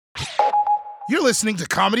You're listening to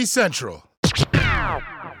Comedy Central.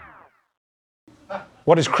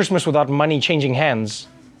 What is Christmas without money changing hands?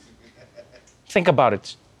 Think about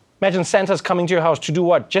it. Imagine Santa's coming to your house to do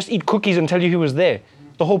what? Just eat cookies and tell you he was there.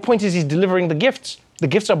 The whole point is he's delivering the gifts. The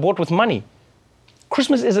gifts are bought with money.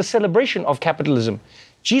 Christmas is a celebration of capitalism.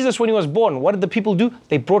 Jesus, when he was born, what did the people do?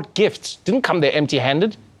 They brought gifts. Didn't come there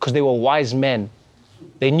empty-handed, because they were wise men.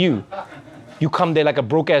 They knew. You come there like a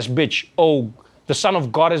broke-ass bitch. Oh, the Son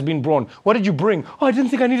of God has been born. What did you bring? Oh, I didn't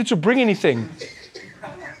think I needed to bring anything.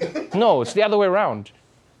 No, it's the other way around.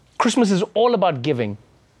 Christmas is all about giving.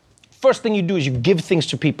 First thing you do is you give things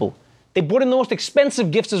to people. They brought in the most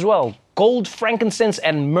expensive gifts as well. Gold, frankincense,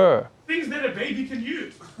 and myrrh. Things that a baby can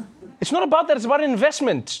use. It's not about that, it's about an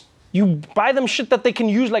investment. You buy them shit that they can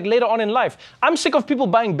use like later on in life. I'm sick of people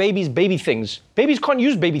buying babies baby things. Babies can't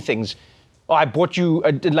use baby things. Oh, I bought you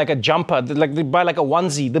a jumper, like they buy like a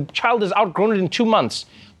onesie. The child has outgrown it in 2 months.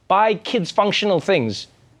 Buy kids functional things.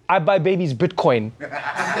 I buy babies Bitcoin.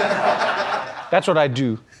 That's what I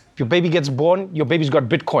do. If your baby gets born, your baby's got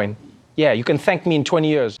Bitcoin. Yeah, you can thank me in 20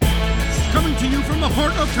 years. Coming to you from the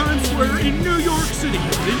heart of Times Square in New York City,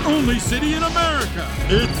 the only city in America.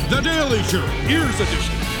 It's The Daily Show, Ears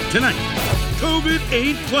Edition. Tonight, COVID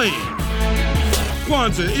ain't playing.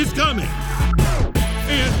 Kwanzaa is coming.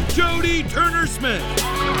 And Jodie Turner-Smith.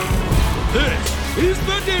 This is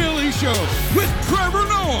The Daily Show with Trevor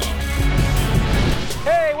Noah.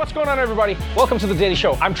 Hey, what's going on, everybody? Welcome to The Daily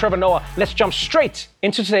Show. I'm Trevor Noah. Let's jump straight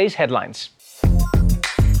into today's headlines.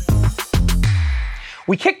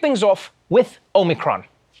 We kick things off with Omicron.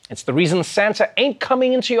 It's the reason Santa ain't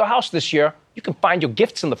coming into your house this year. You can find your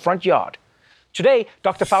gifts in the front yard. Today,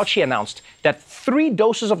 Dr. Fauci announced that 3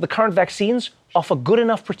 doses of the current vaccines offer good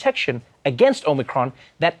enough protection against Omicron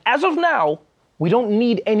that as of now, we don't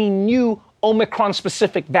need any new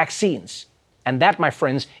Omicron-specific vaccines. And that, my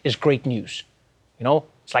friends, is great news. You know,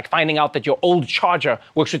 it's like finding out that your old charger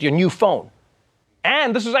works with your new phone.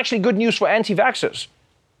 And this is actually good news for anti-vaxxers,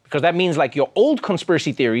 because that means like your old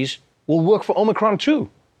conspiracy theories will work for Omicron too.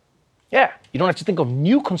 Yeah, you don't have to think of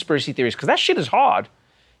new conspiracy theories, because that shit is hard.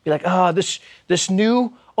 Be like, this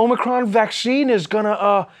new Omicron vaccine is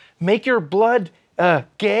gonna make your blood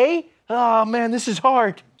gay? Oh man, this is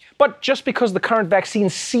hard. But just because the current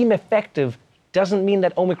vaccines seem effective doesn't mean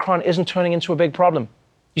that Omicron isn't turning into a big problem.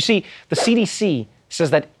 You see, the CDC says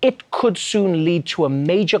that it could soon lead to a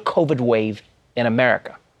major COVID wave in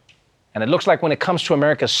America. And it looks like when it comes to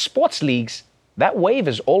America's sports leagues, that wave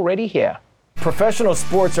is already here. Professional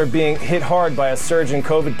sports are being hit hard by a surge in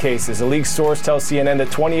COVID cases. A league source tells CNN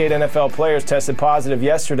that 28 NFL players tested positive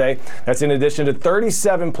yesterday. That's in addition to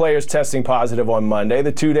 37 players testing positive on Monday.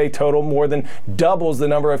 The 2-day total more than doubles the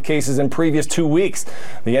number of cases in previous 2 weeks.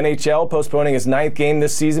 The NHL postponing its 9th game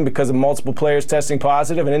this season because of multiple players testing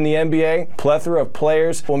positive. And in the NBA, plethora of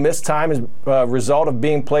players will miss time as a result of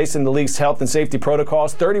being placed in the league's health and safety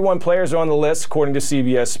protocols. 31 players are on the list, according to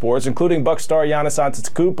CBS Sports, including Bucks star Giannis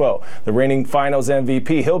Antetokounmpo, the reigning Finals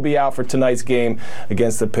MVP. He'll be out for tonight's game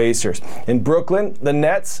against the Pacers. In Brooklyn, the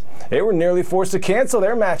Nets, they were nearly forced to cancel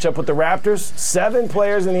their matchup with the Raptors. 7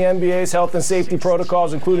 players in the NBA's health and safety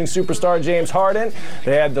protocols, including superstar James Harden.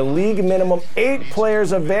 They had the league minimum 8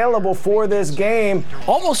 players available for this game.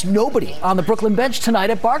 Almost nobody on the Brooklyn bench tonight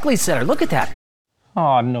at Barclays Center. Look at that.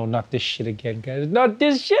 Oh no, not this shit again, guys. Not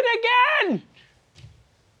this shit again!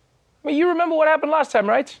 I mean, you remember what happened last time,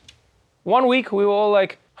 right? 1 week, we were all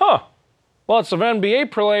like, lots of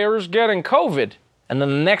NBA players getting COVID. And then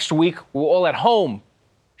the next week, we're all at home,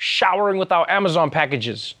 showering with our Amazon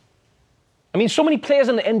packages. I mean, so many players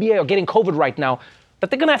in the NBA are getting COVID right now that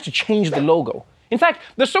they're gonna have to change the logo. In fact,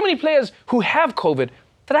 there's so many players who have COVID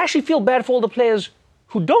that I actually feel bad for all the players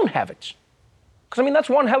who don't have it. Because, I mean, that's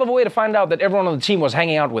one hell of a way to find out that everyone on the team was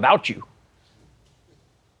hanging out without you.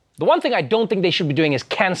 The one thing I don't think they should be doing is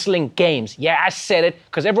canceling games. Yeah, I said it,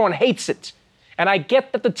 because everyone hates it. And I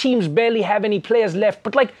get that the teams barely have any players left,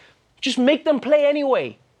 but just make them play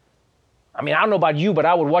anyway. I mean, I don't know about you, but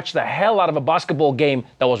I would watch the hell out of a basketball game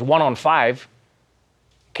that was 1-on-5.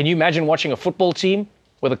 Can you imagine watching a football team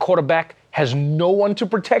where the quarterback has no one to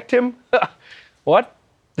protect him? What?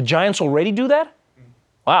 The Giants already do that?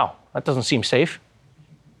 Wow, that doesn't seem safe.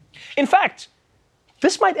 In fact,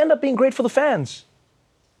 this might end up being great for the fans.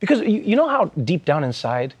 Because you know how deep down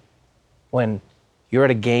inside, when you're at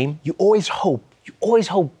a game, you always hope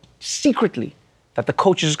secretly that the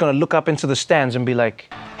coach is going to look up into the stands and be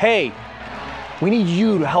like, hey, we need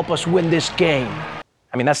you to help us win this game.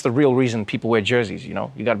 I mean, that's the real reason people wear jerseys, you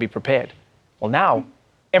know? You got to be prepared. Well, now,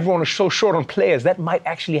 everyone is so short on players, that might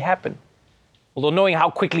actually happen. Although knowing how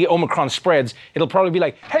quickly Omicron spreads, it'll probably be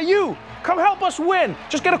like, hey you, come help us win.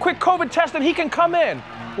 Just get a quick COVID test and he can come in.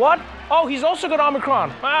 What? Oh, he's also got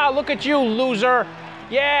Omicron. Ah, look at you, loser.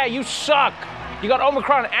 Yeah, you suck. You got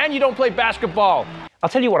Omicron and you don't play basketball. I'll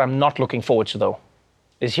tell you what I'm not looking forward to though,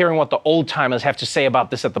 is hearing what the old timers have to say about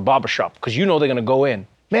this at the barbershop, because you know they're gonna go in.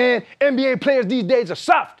 Man, NBA players these days are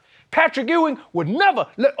soft. Patrick Ewing would never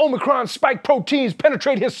let Omicron spike proteins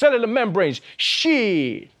penetrate his cellular membranes.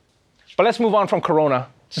 Shit. But let's move on from Corona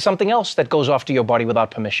to something else that goes after your body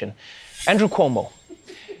without permission. Andrew Cuomo.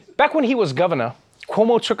 Back when he was governor,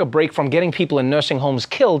 Cuomo took a break from getting people in nursing homes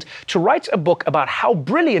killed to write a book about how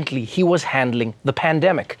brilliantly he was handling the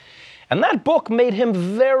pandemic. And that book made him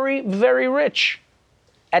very, very rich.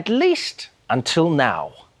 At least until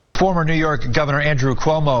now. Former New York Governor Andrew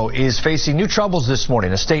Cuomo is facing new troubles this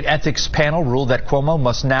morning. A state ethics panel ruled that Cuomo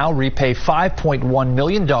must now repay $5.1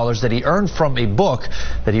 million that he earned from a book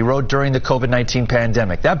that he wrote during the COVID-19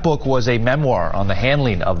 pandemic. That book was a memoir on the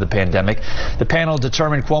handling of the pandemic. The panel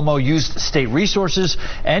determined Cuomo used state resources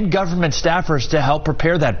and government staffers to help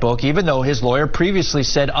prepare that book, even though his lawyer previously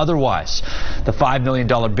said otherwise. The $5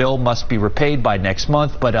 million bill must be repaid by next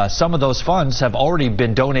month, but some of those funds have already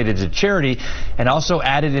been donated to charity and also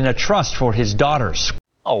added in a trust for his daughters.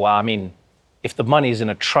 Oh, well, I mean, if the money is in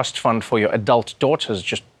a trust fund for your adult daughters,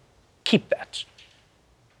 just keep that.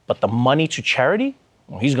 But the money to charity,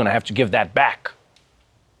 well, he's going to have to give that back.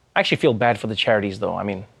 I actually feel bad for the charities, though. I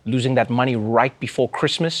mean, losing that money right before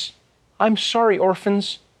Christmas. I'm sorry,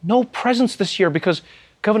 orphans. No presents this year because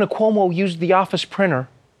Governor Cuomo used the office printer.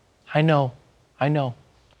 I know.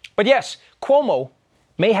 But yes, Cuomo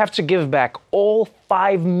may have to give back all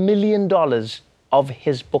 $5 million of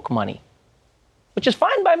his book money, which is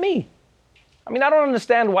fine by me. I mean, I don't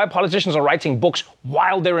understand why politicians are writing books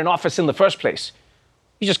while they're in office in the first place.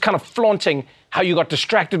 You're just kind of flaunting how you got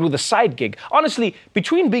distracted with a side gig. Honestly,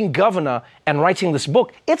 between being governor and writing this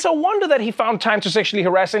book, it's a wonder that he found time to sexually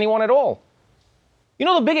harass anyone at all. You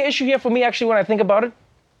know, the bigger issue here for me, actually, when I think about it,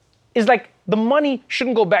 is like the money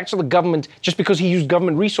shouldn't go back to the government just because he used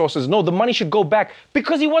government resources. No, the money should go back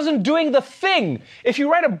because he wasn't doing the thing. If you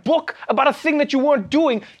write a book about a thing that you weren't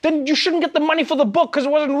doing, then you shouldn't get the money for the book because it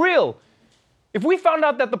wasn't real. If we found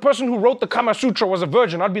out that the person who wrote the Kama Sutra was a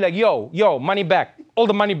virgin, I'd be like, yo, money back, all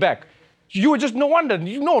the money back. You were just, no wonder,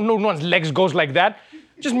 no one's legs goes like that.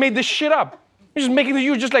 Just made this shit up. You're just making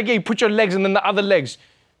you just like, yeah, you put your legs and then the other legs.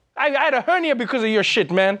 I had a hernia because of your shit,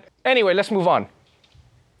 man. Anyway, let's move on.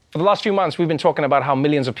 For the last few months, we've been talking about how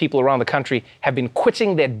millions of people around the country have been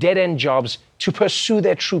quitting their dead-end jobs to pursue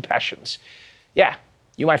their true passions. Yeah,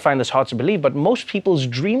 you might find this hard to believe, but most people's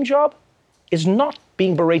dream job is not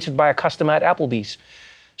being berated by a customer at Applebee's.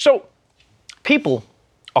 So people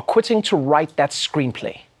are quitting to write that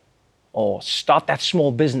screenplay or start that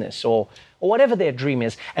small business or whatever their dream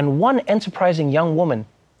is. And one enterprising young woman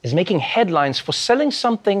is making headlines for selling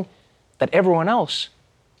something that everyone else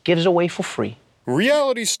gives away for free.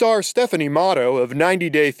 Reality star Stephanie Matto of 90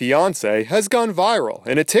 Day Fiancé has gone viral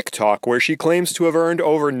in a TikTok where she claims to have earned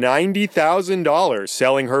over $90,000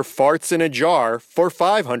 selling her farts in a jar for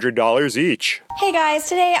 $500 each. Hey guys,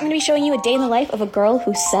 today I'm going to be showing you a day in the life of a girl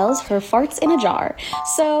who sells her farts in a jar.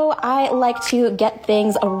 So I like to get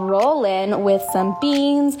things rolling with some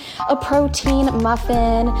beans, a protein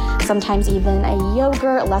muffin, sometimes even a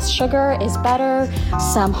yogurt, less sugar is better,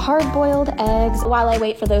 some hard-boiled eggs. While I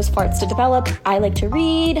wait for those farts to develop, I like to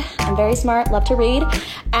read. I'm very smart, love to read.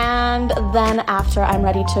 And then after I'm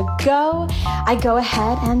ready to go, I go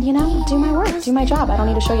ahead and, do my work, do my job. I don't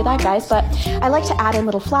need to show you that, guys, but I like to add in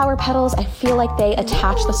little flower petals. I feel like they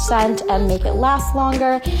attach the scent and make it last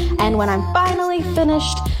longer. And when I'm finally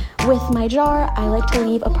finished with my jar, I like to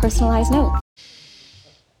leave a personalized note.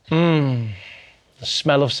 The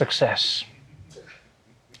smell of success.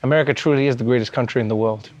 America truly is the greatest country in the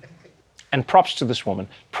world. And props to this woman.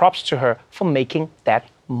 Props to her for making that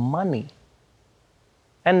money.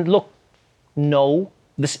 And look, no,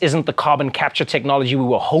 this isn't the carbon capture technology we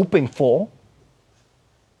were hoping for.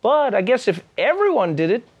 But I guess if everyone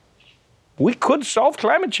did it, we could solve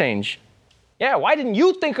climate change. Yeah, why didn't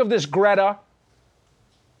you think of this, Greta?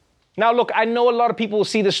 Now, look, I know a lot of people will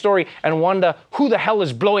see this story and wonder who the hell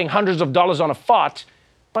is blowing hundreds of dollars on a fart.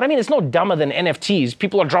 But I mean, it's no dumber than NFTs.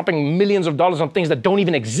 People are dropping millions of dollars on things that don't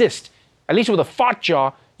even exist. At least with a fart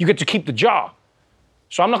jar, you get to keep the jar.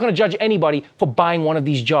 So I'm not going to judge anybody for buying one of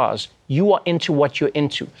these jars. You are into what you're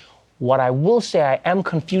into. What I will say I am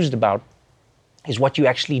confused about is what you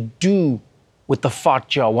actually do with the fart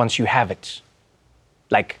jar once you have it.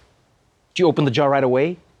 Like, do you open the jar right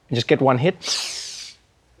away and just get one hit?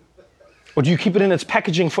 Or do you keep it in its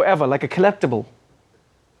packaging forever like a collectible?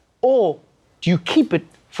 Or Do you keep it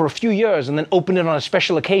for a few years and then open it on a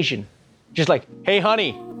special occasion? Just like, hey,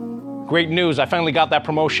 honey, great news, I finally got that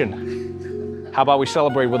promotion. How about we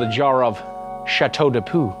celebrate with a jar of Chateau de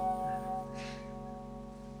Poo?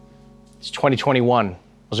 It's 2021. It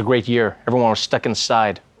was a great year. Everyone was stuck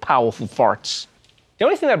inside. Powerful farts. The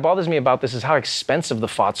only thing that bothers me about this is how expensive the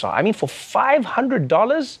farts are. I mean, for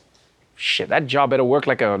 $500? Shit, that jar better work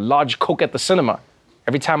like a large Coke at the cinema.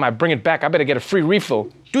 Every time I bring it back, I better get a free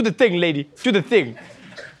refill. Do the thing, lady. Do the thing.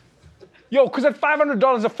 Yo, because at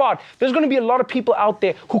 $500 a fart, there's going to be a lot of people out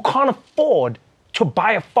there who can't afford to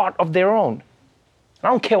buy a fart of their own. And I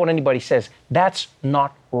don't care what anybody says. That's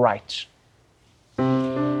not right.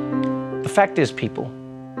 The fact is, people,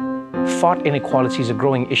 fart inequality is a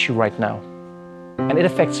growing issue right now. And it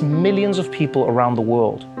affects millions of people around the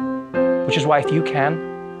world. Which is why, if you can,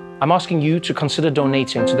 I'm asking you to consider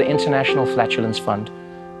donating to the International Flatulence Fund,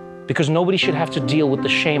 because nobody should have to deal with the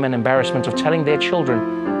shame and embarrassment of telling their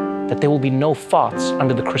children that there will be no farts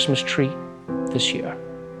under the Christmas tree this year.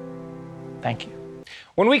 Thank you.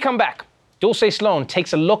 When we come back, Dul-Sayin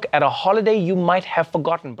takes a look at a holiday you might have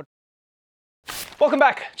forgotten. Welcome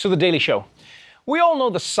back to The Daily Show. We all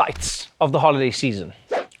know the sights of the holiday season.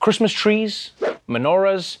 Christmas trees,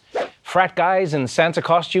 menorahs, frat guys in Santa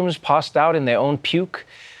costumes passed out in their own puke.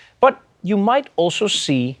 But you might also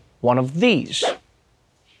see one of these.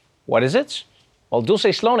 What is it? Well,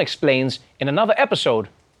 Dul-Sayin explains in another episode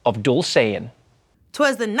of Dul-Sayin.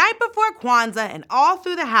 'Twas the night before Kwanzaa, and all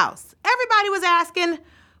through the house, everybody was asking,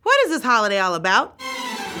 what is this holiday all about?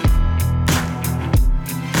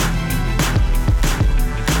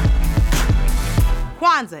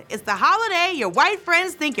 Kwanzaa is the holiday your white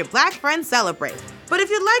friends think your black friends celebrate. But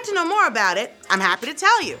if you'd like to know more about it, I'm happy to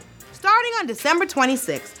tell you. Starting on December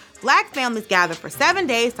 26th, black families gather for 7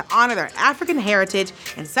 days to honor their African heritage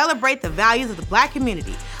and celebrate the values of the black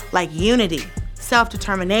community, like unity,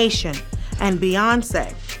 self-determination, and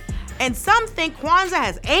Beyonce. And some think Kwanzaa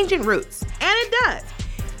has ancient roots, and it does.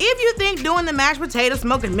 If you think doing the mashed potato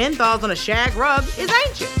smoking menthols on a shag rug is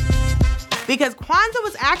ancient. Because Kwanzaa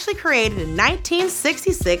was actually created in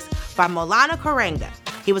 1966 by Maulana Karenga.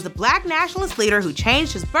 He was a black nationalist leader who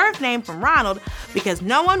changed his birth name from Ronald because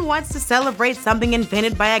no one wants to celebrate something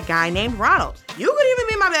invented by a guy named Ronald. You could even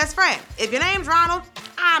be my best friend. If your name's Ronald,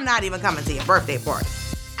 I'm not even coming to your birthday party.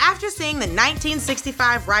 After seeing the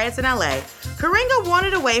 1965 riots in LA, Karenga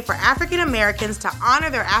wanted a way for African Americans to honor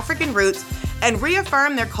their African roots and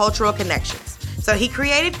reaffirm their cultural connections. So he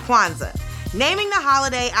created Kwanzaa, naming the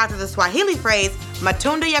holiday after the Swahili phrase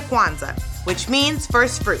Matunda ya Kwanzaa, which means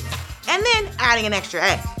first fruit, and then adding an extra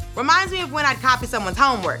A. Reminds me of when I'd copy someone's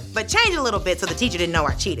homework, but change it a little bit so the teacher didn't know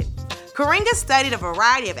I cheated. Karenga studied a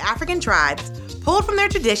variety of African tribes, pulled from their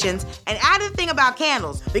traditions, and added a thing about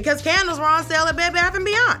candles, because candles were on sale at Bed Bath &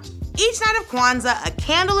 Beyond. Each night of Kwanzaa, a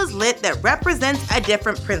candle is lit that represents a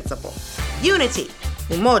different principle. Unity,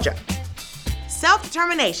 umoja.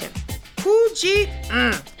 Self-determination, kujichagulia.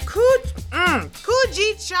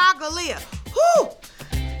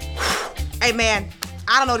 Hey man,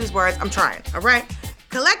 I don't know these words, I'm trying, all right?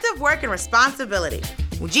 Collective work and responsibility,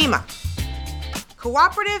 ujima.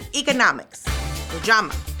 Cooperative economics,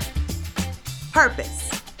 ujama. Purpose,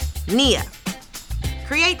 nia.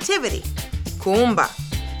 Creativity, kuumba.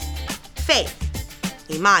 Faith,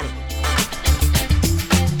 imani.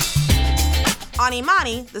 On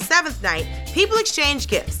Imani, the seventh night, people exchange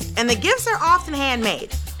gifts, and the gifts are often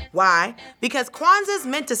handmade. Why? Because Kwanzaa is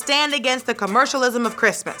meant to stand against the commercialism of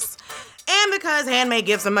Christmas, and because handmade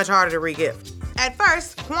gifts are much harder to re-gift. At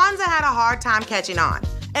first, Kwanzaa had a hard time catching on,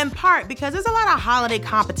 in part because there's a lot of holiday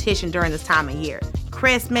competition during this time of year.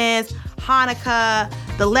 Christmas, Hanukkah,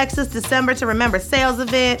 the Lexus December to Remember sales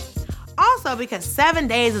event. Also because 7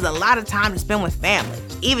 days is a lot of time to spend with family.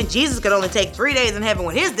 Even Jesus could only take 3 days in heaven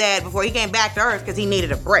with his dad before he came back to earth because he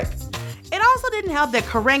needed a break. It also didn't help that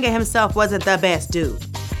Karenga himself wasn't the best dude.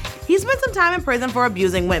 He spent some time in prison for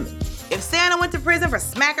abusing women. If Santa went to prison for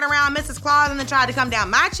smacking around Mrs. Claus and then tried to come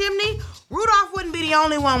down my chimney, Rudolph wouldn't be the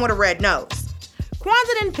only one with a red nose.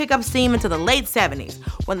 Kwanzaa didn't pick up steam until the late 70s,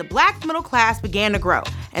 when the black middle class began to grow,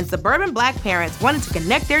 and suburban black parents wanted to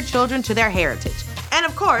connect their children to their heritage. And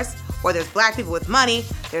of course, where there's black people with money,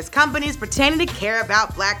 there's companies pretending to care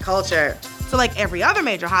about black culture. So like every other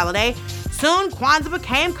major holiday, soon Kwanzaa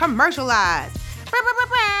became commercialized.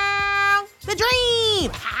 The dream!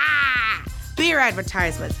 Ha! Beer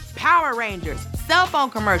advertisements, Power Rangers, cell phone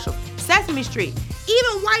commercials, Sesame Street,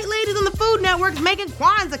 even white ladies on the Food Network's making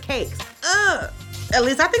Kwanzaa cakes. Ugh. At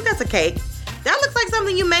least I think that's a cake. That looks like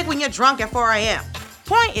something you make when you're drunk at 4 a.m.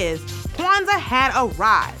 Point is, Kwanzaa had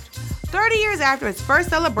arrived. 30 years after its first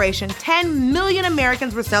celebration, 10 million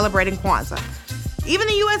Americans were celebrating Kwanzaa. Even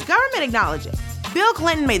the U.S. government acknowledged it. Bill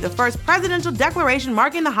Clinton made the first presidential declaration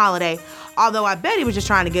marking the holiday, although I bet he was just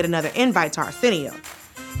trying to get another invite to Arsenio.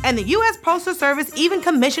 And the U.S. Postal Service even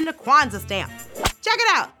commissioned a Kwanzaa stamp. Check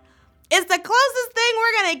it out. It's the closest thing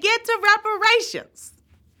we're gonna get to reparations.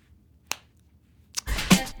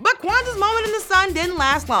 But Kwanzaa's moment in the sun didn't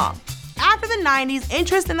last long. After the 90s,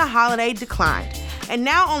 interest in the holiday declined, and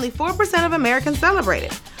now only 4% of Americans celebrate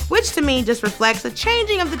it, which to me just reflects a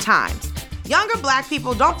changing of the times. Younger Black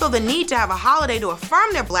people don't feel the need to have a holiday to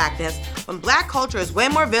affirm their Blackness when Black culture is way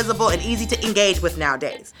more visible and easy to engage with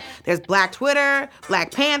nowadays. There's Black Twitter,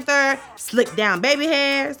 Black Panther, slicked down baby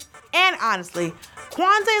hairs, and honestly,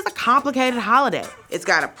 Kwanzaa is a complicated holiday. It's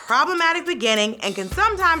got a problematic beginning and can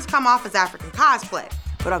sometimes come off as African cosplay.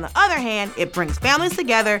 But on the other hand, it brings families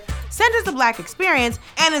together, centers the Black experience,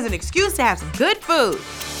 and is an excuse to have some good food.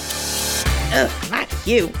 Ugh, not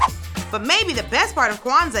you. But maybe the best part of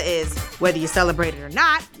Kwanzaa is, whether you celebrate it or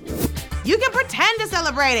not, you can pretend to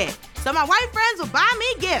celebrate it. So my white friends will buy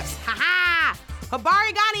me gifts. Ha-ha!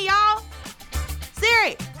 Habari Gani, y'all.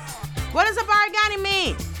 Siri, what does Habari Gani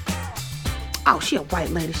mean? Oh, she a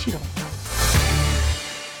white lady, she don't know.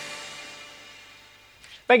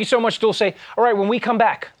 Thank you so much, Dulce. All right, when we come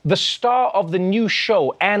back, the star of the new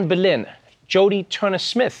show, Anne Boleyn, Jodie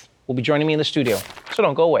Turner-Smith, will be joining me in the studio. So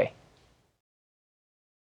don't go away.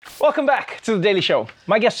 Welcome back to The Daily Show.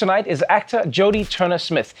 My guest tonight is actor Jodie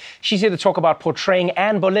Turner-Smith. She's here to talk about portraying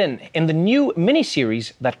Anne Boleyn in the new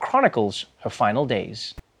miniseries that chronicles her final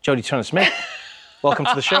days. Jodie Turner-Smith, welcome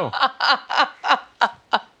to the show.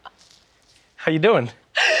 How you doing?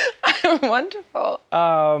 I'm wonderful.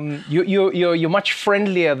 You're much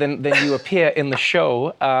friendlier than you appear in the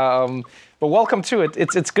show. But welcome to it.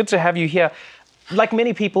 It's good to have you here. Like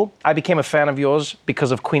many people, I became a fan of yours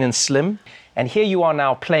because of Queen and Slim. And here you are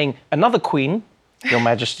now playing another queen, Your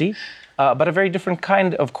Majesty, but a very different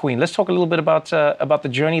kind of queen. Let's talk a little bit about the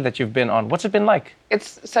journey that you've been on. What's it been like?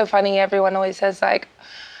 It's so funny. Everyone always says, like,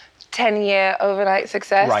 10-year overnight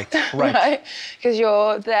success. Right. Because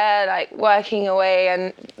you're there, like, working away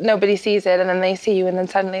and nobody sees it, and then they see you, and then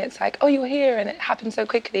suddenly it's like, oh, you're here, and it happens so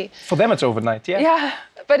quickly. For them, it's overnight, yeah? Yeah.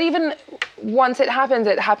 But even once it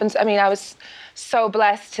happens, I mean, I was so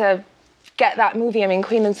blessed to get that movie. I mean,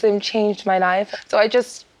 Queen and Slim changed my life. So I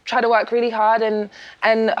just try to work really hard and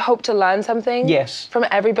hope to learn something from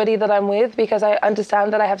everybody that I'm with, because I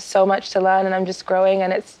understand that I have so much to learn and I'm just growing,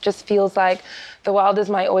 and it just feels like the world is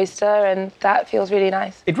my oyster, and that feels really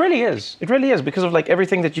nice. It really is. It really is, because of like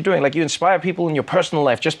everything that you're doing. Like, you inspire people in your personal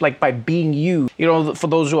life just like by being you. You know, for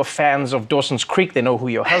those who are fans of Dawson's Creek, they know who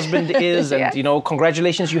your husband is, and Yes. you know,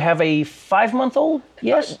 congratulations, you have a 5-month-old.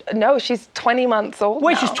 Yes. No, she's 20 months old.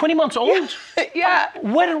 Wait, now. she's 20 months old? Yeah.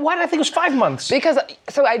 Why did I think it was 5 months? Because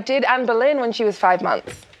so I did Anne Boleyn when she was 5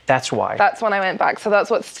 months. That's why. That's when I went back. So that's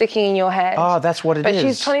what's sticking in your head. Ah, that's what it is. But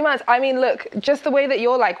she's 20 months. I mean, look, just the way that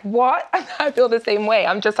you're like, what? I feel the same way.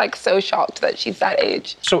 I'm just like so shocked that she's that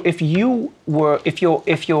age. So if your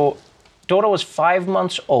daughter was 5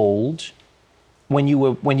 months old when you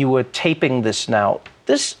were taping this now,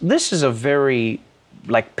 this is a very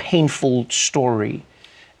like painful story.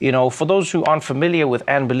 You know, for those who aren't familiar with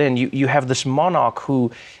Anne Boleyn, you have this monarch who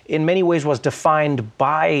in many ways was defined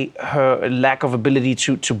by her lack of ability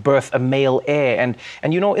to birth a male heir.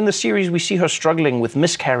 And you know, in the series, we see her struggling with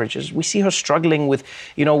miscarriages. We see her struggling with,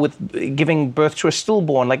 you know, with giving birth to a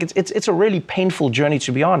stillborn. Like, it's a really painful journey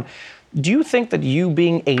to be on. Do you think that you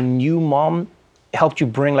being a new mom helped you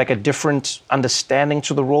bring like a different understanding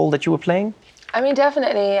to the role that you were playing? I mean,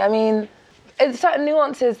 definitely. I mean, it's certain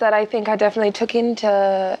nuances that I think I definitely took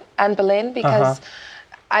into Anne Boleyn, because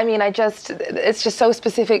I mean, it's just so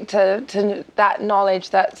specific to that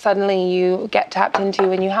knowledge that suddenly you get tapped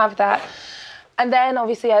into and you have that. And then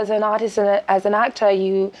obviously as an artist and as an actor,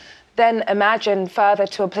 you then imagine further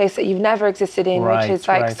to a place that you've never existed in, which is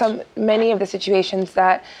like many of the situations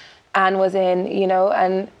that Anne was in, you know,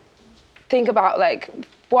 and think about like,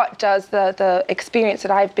 what does the experience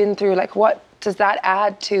that I've been through, like what does that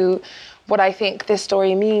add to what I think this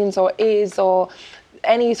story means or is, or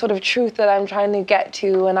any sort of truth that I'm trying to get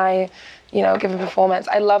to when I, you know, give a performance.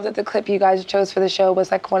 I love that the clip you guys chose for the show was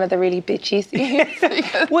like one of the really bitchy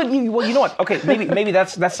scenes. Well, you know what? Okay, maybe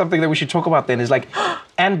that's something that we should talk about then, is like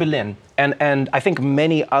Anne Boleyn and I think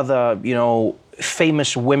many other, you know,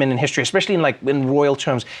 famous women in history, especially in royal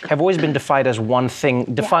terms, have always been defined as one thing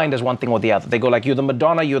or the other. They go like, you're the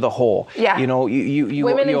Madonna, you're the whore. Yeah. You know, you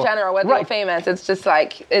women in general, whether they're famous, it's just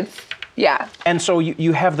like, yeah. And so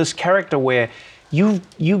you have this character where you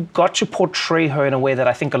got to portray her in a way that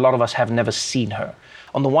I think a lot of us have never seen her.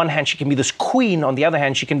 on the one hand, she can be this queen. On the other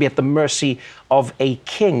hand, she can be at the mercy of a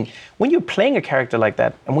king. When you're playing a character like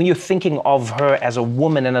that, and when you're thinking of her as a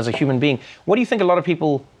woman and as a human being, what do you think a lot of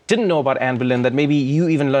people didn't know about Anne Boleyn that maybe you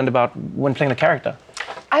even learned about when playing the character?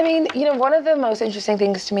 I mean, one of the most interesting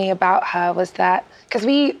things to me about her was that, because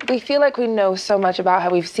we feel like we know so much about her.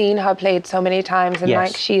 We've seen her played so many times, and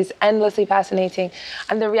Yes. she's endlessly fascinating.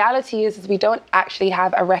 And the reality is we don't actually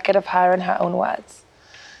have a record of her in her own words.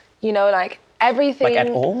 Everything. Like at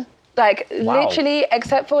all? Wow. Literally,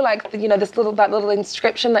 except for that little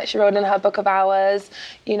inscription that she wrote in her Book of Hours,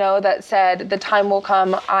 that said, "The time will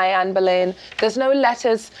come, I, Anne Boleyn." There's no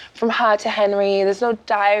letters from her to Henry. There's no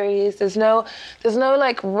diaries. There's no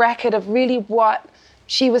record of really what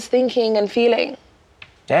she was thinking and feeling.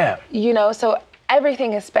 Damn. So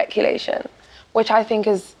everything is speculation, which I think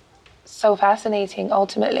is so fascinating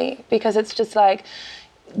ultimately, because it's just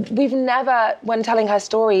we've never, when telling her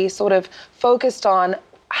story, sort of focused on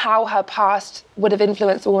how her past would have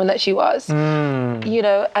influenced the woman that she was.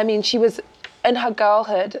 She was in her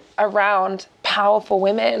girlhood around powerful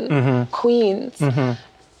women, queens,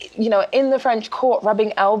 in the French court,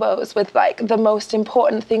 rubbing elbows with the most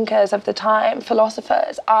important thinkers of the time,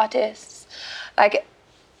 philosophers, artists.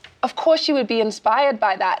 Of course she would be inspired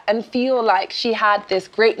by that and feel like she had this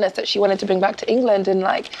greatness that she wanted to bring back to England and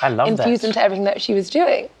infuse into everything that she was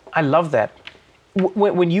doing. I love that.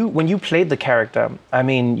 When you played the character,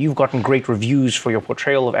 you've gotten great reviews for your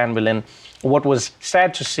portrayal of Anne Boleyn. What was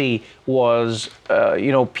sad to see was,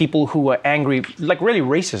 people who were angry, really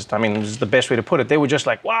racist. This is the best way to put it. They were just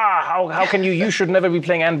like, wow, how can you should never be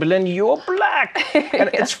playing Anne Boleyn, you're black. And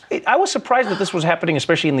I was surprised that this was happening,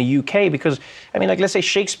 especially in the UK, because, let's say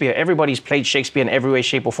Shakespeare, everybody's played Shakespeare in every way,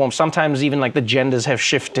 shape or form. Sometimes even the genders have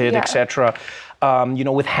shifted, etc.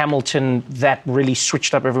 With Hamilton, that really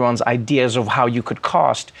switched up everyone's ideas of how you could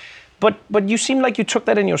cast. But you seem like you took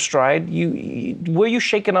that in your stride. Were you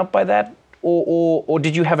shaken up by that? Or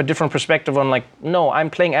did you have a different perspective on no, I'm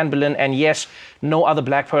playing Anne Boleyn, and yes, no other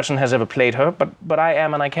black person has ever played her, but I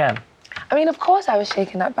am and I can? Of course I was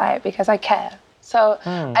shaken up by it because I care. So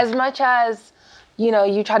as much as,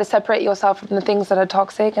 you try to separate yourself from the things that are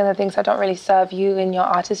toxic and the things that don't really serve you in your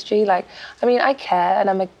artistry, I care, and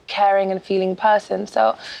I'm a caring and feeling person.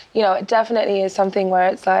 So, it definitely is something where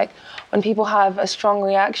it's when people have a strong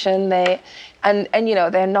reaction, they're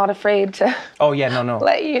not afraid to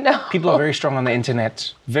let you know. People are very strong on the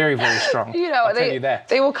internet. Very, very strong. I'll tell you that.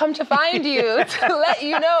 They will come to find you to let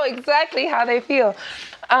you know exactly how they feel.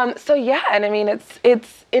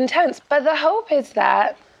 It's intense. But the hope is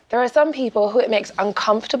that there are some people who it makes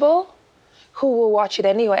uncomfortable who will watch it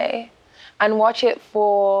anyway and watch it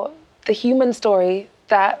for the human story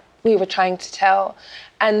that we were trying to tell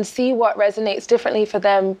and see what resonates differently for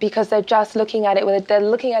them, because they're just looking at it they're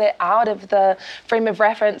looking at it out of the frame of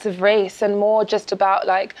reference of race and more just about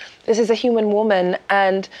this is a human woman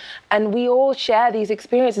and we all share these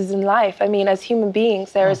experiences in life. As human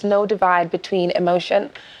beings, there is no divide between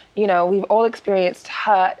emotion. We've all experienced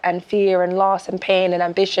hurt and fear and loss and pain and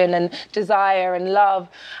ambition and desire and love.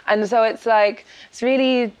 And so it's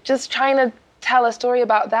really just trying to tell a story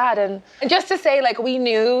about that. And just to say, we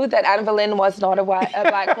knew that Anne Boleyn was not a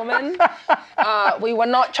black woman. We were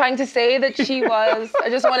not trying to say that she was. I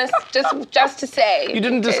just want to, just to say. You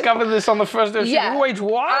didn't discover this on the first day? Yeah. Wait,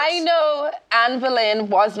 what? I know Anne Boleyn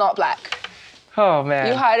was not black. Oh, man.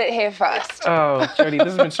 You heard it here first. Oh, Jodie,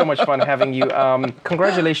 this has been so much fun having you.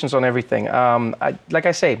 Congratulations on everything. Like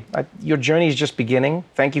I say, your journey is just beginning.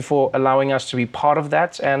 Thank you for allowing us to be part of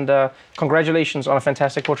that. And congratulations on a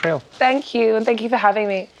fantastic portrayal. Thank you. And thank you for having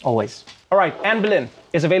me. Always. All right, Anne Boleyn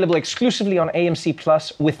is available exclusively on AMC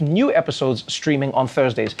Plus with new episodes streaming on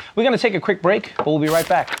Thursdays. We're going to take a quick break, but we'll be right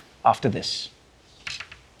back after this.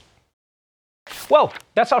 Well,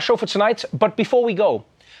 that's our show for tonight. But before we go,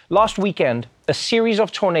 last weekend, a series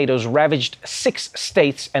of tornadoes ravaged 6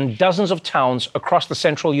 states and dozens of towns across the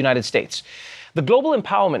central United States. The Global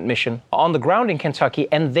Empowerment Mission are on the ground in Kentucky,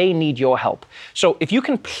 and they need your help. So if you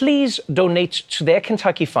can please donate to their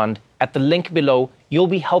Kentucky Fund at the link below, you'll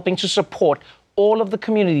be helping to support all of the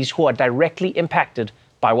communities who are directly impacted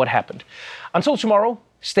by what happened. Until tomorrow,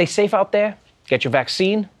 stay safe out there, get your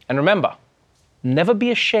vaccine, and remember, never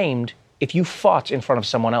be ashamed if you fought in front of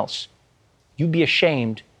someone else. You'd be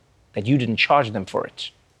ashamed that you didn't charge them for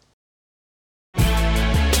it.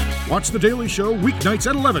 Watch The Daily Show weeknights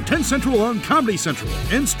at 11, 10 Central on Comedy Central,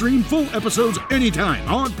 and stream full episodes anytime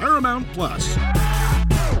on Paramount+.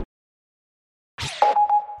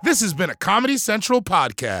 This has been a Comedy Central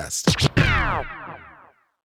podcast.